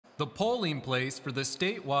The polling place for the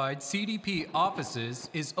statewide CDP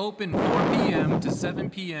offices is open 4 p.m. to 7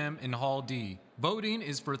 p.m. in Hall D. Voting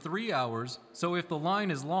is for 3 hours, so if the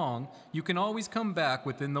line is long, you can always come back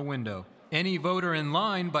within the window. Any voter in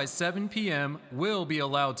line by 7 p.m. will be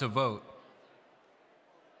allowed to vote.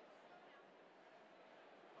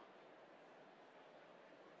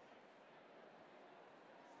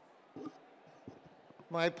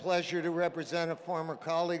 My pleasure to represent a former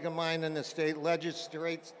colleague of mine in the state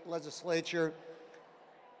legislature,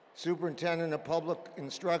 Superintendent of Public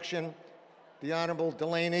Instruction, the Honorable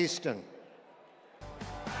Delaine Eastin,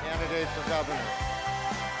 candidate for governor.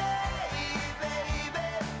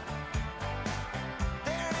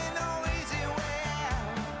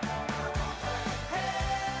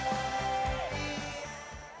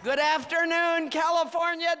 Good afternoon,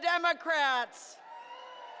 California Democrats.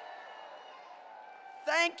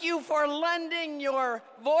 Thank you for lending your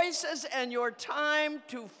voices and your time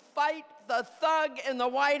to fight the thug in the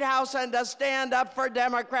White House and to stand up for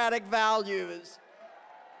democratic values.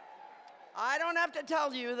 I don't have to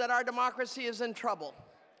tell you that our democracy is in trouble.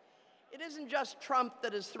 It isn't just Trump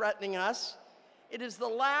that is threatening us. It is the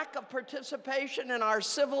lack of participation in our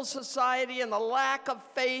civil society and the lack of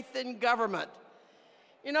faith in government.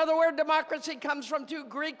 You know, the word democracy comes from two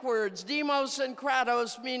Greek words, demos and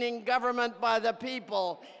kratos, meaning government by the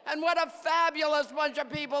people. And what a fabulous bunch of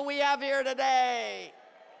people we have here today.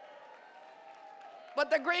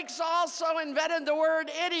 But the Greeks also invented the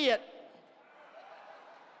word idiot.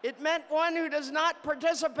 It meant one who does not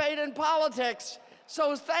participate in politics.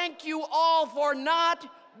 So thank you all for not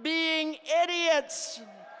being idiots.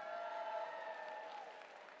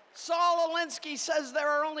 Saul Alinsky says there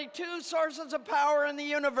are only two sources of power in the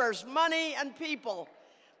universe, money and people.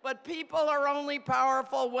 But people are only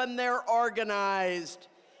powerful when they're organized.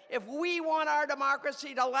 If we want our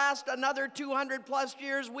democracy to last another 200 plus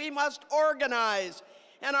years, we must organize.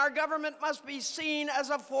 And our government must be seen as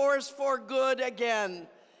a force for good again.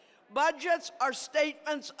 Budgets are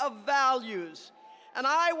statements of values. And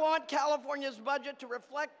I want California's budget to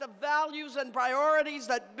reflect the values and priorities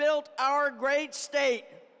that built our great state.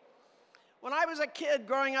 When I was a kid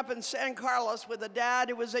growing up in San Carlos with a dad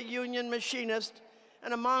who was a union machinist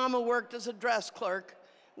and a mom who worked as a dress clerk,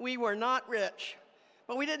 we were not rich.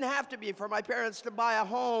 But we didn't have to be for my parents to buy a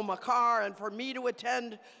home, a car, and for me to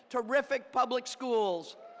attend terrific public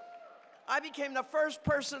schools. I became the first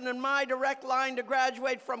person in my direct line to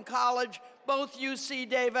graduate from college, both UC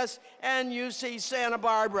Davis and UC Santa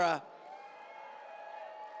Barbara.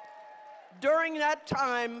 During that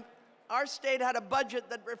time, our state had a budget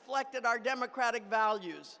that reflected our democratic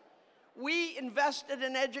values. We invested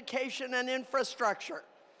in education and infrastructure.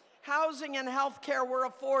 Housing and health care were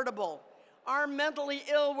affordable. Our mentally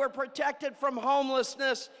ill were protected from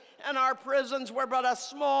homelessness, and our prisons were but a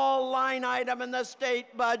small line item in the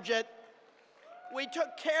state budget. We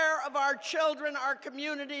took care of our children, our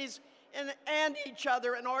communities, and each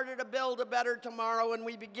other in order to build a better tomorrow, and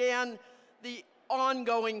we began the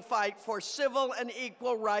ongoing fight for civil and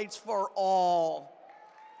equal rights for all.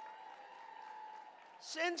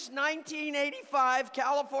 Since 1985,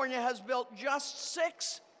 California has built just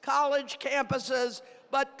 6 college campuses,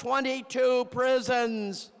 but 22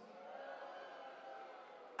 prisons.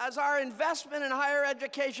 As our investment in higher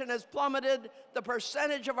education has plummeted, the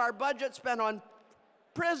percentage of our budget spent on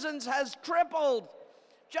prisons has tripled.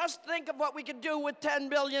 Just think of what we could do with $10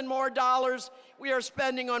 billion more we are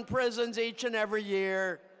spending on prisons each and every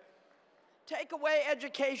year. Take away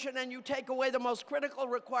education and you take away the most critical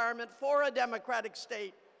requirement for a democratic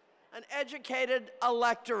state, an educated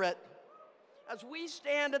electorate. As we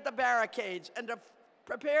stand at the barricades and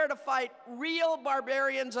prepare to fight real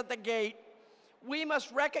barbarians at the gate, we must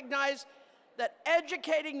recognize that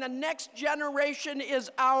educating the next generation is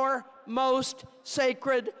our most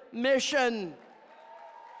sacred mission.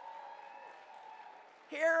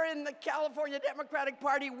 Here in the California Democratic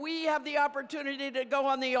Party, we have the opportunity to go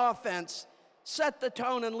on the offense, set the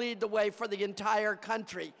tone and lead the way for the entire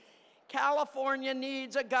country. California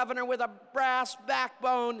needs a governor with a brass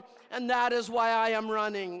backbone, and that is why I am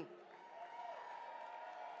running.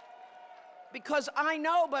 Because I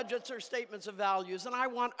know budgets are statements of values, and I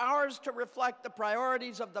want ours to reflect the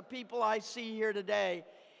priorities of the people I see here today,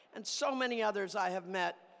 and so many others I have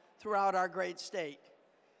met throughout our great state.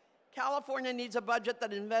 California needs a budget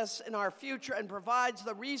that invests in our future and provides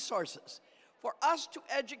the resources for us to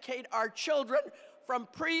educate our children from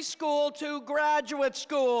preschool to graduate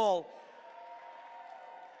school.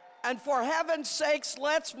 And for heaven's sakes,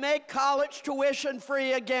 let's make college tuition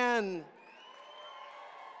free again.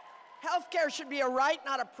 Healthcare should be a right,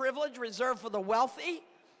 not a privilege reserved for the wealthy.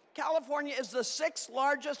 California is the 6th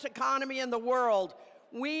largest economy in the world.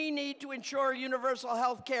 We need to ensure universal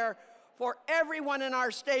health care for everyone in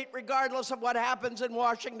our state, regardless of what happens in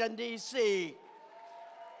Washington, D.C.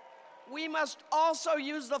 We must also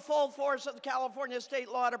use the full force of the California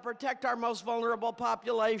state law to protect our most vulnerable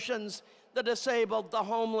populations, the disabled, the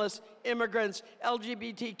homeless, immigrants,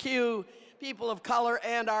 LGBTQ, people of color,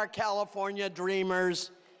 and our California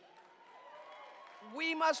dreamers.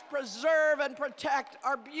 We must preserve and protect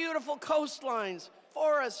our beautiful coastlines,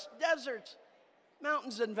 forests, deserts,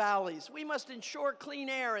 mountains, and valleys. We must ensure clean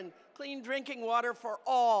air and clean drinking water for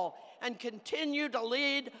all and continue to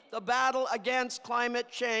lead the battle against climate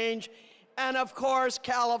change. And of course,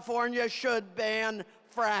 California should ban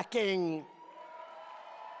fracking.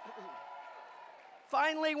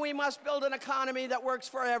 Finally, we must build an economy that works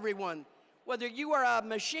for everyone. Whether you are a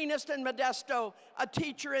machinist in Modesto, a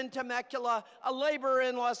teacher in Temecula, a laborer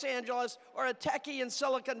in Los Angeles, or a techie in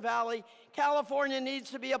Silicon Valley, California needs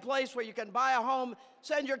to be a place where you can buy a home,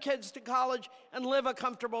 send your kids to college, and live a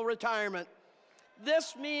comfortable retirement.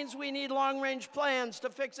 This means we need long-range plans to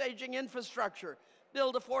fix aging infrastructure,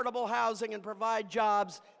 build affordable housing, and provide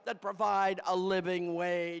jobs that provide a living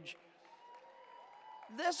wage.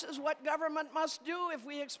 This is what government must do if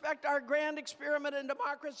we expect our grand experiment in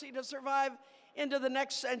democracy to survive into the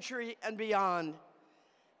next century and beyond.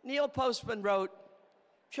 Neil Postman wrote,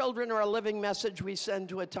 "Children are a living message we send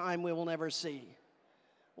to a time we will never see."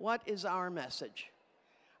 What is our message?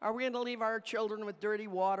 Are we going to leave our children with dirty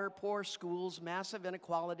water, poor schools, massive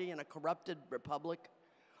inequality, and a corrupted republic?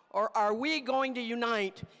 Or are we going to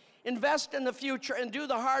unite, invest in the future, and do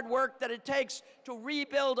the hard work that it takes to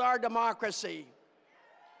rebuild our democracy?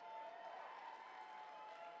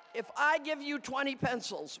 If I give you 20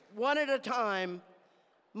 pencils, one at a time,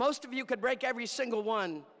 most of you could break every single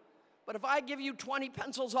one. But if I give you 20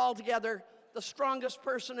 pencils all together, the strongest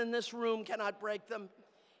person in this room cannot break them.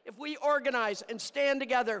 If we organize and stand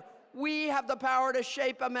together, we have the power to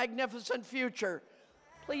shape a magnificent future.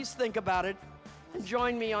 Please think about it and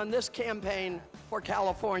join me on this campaign for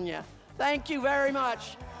California. Thank you very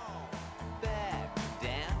much.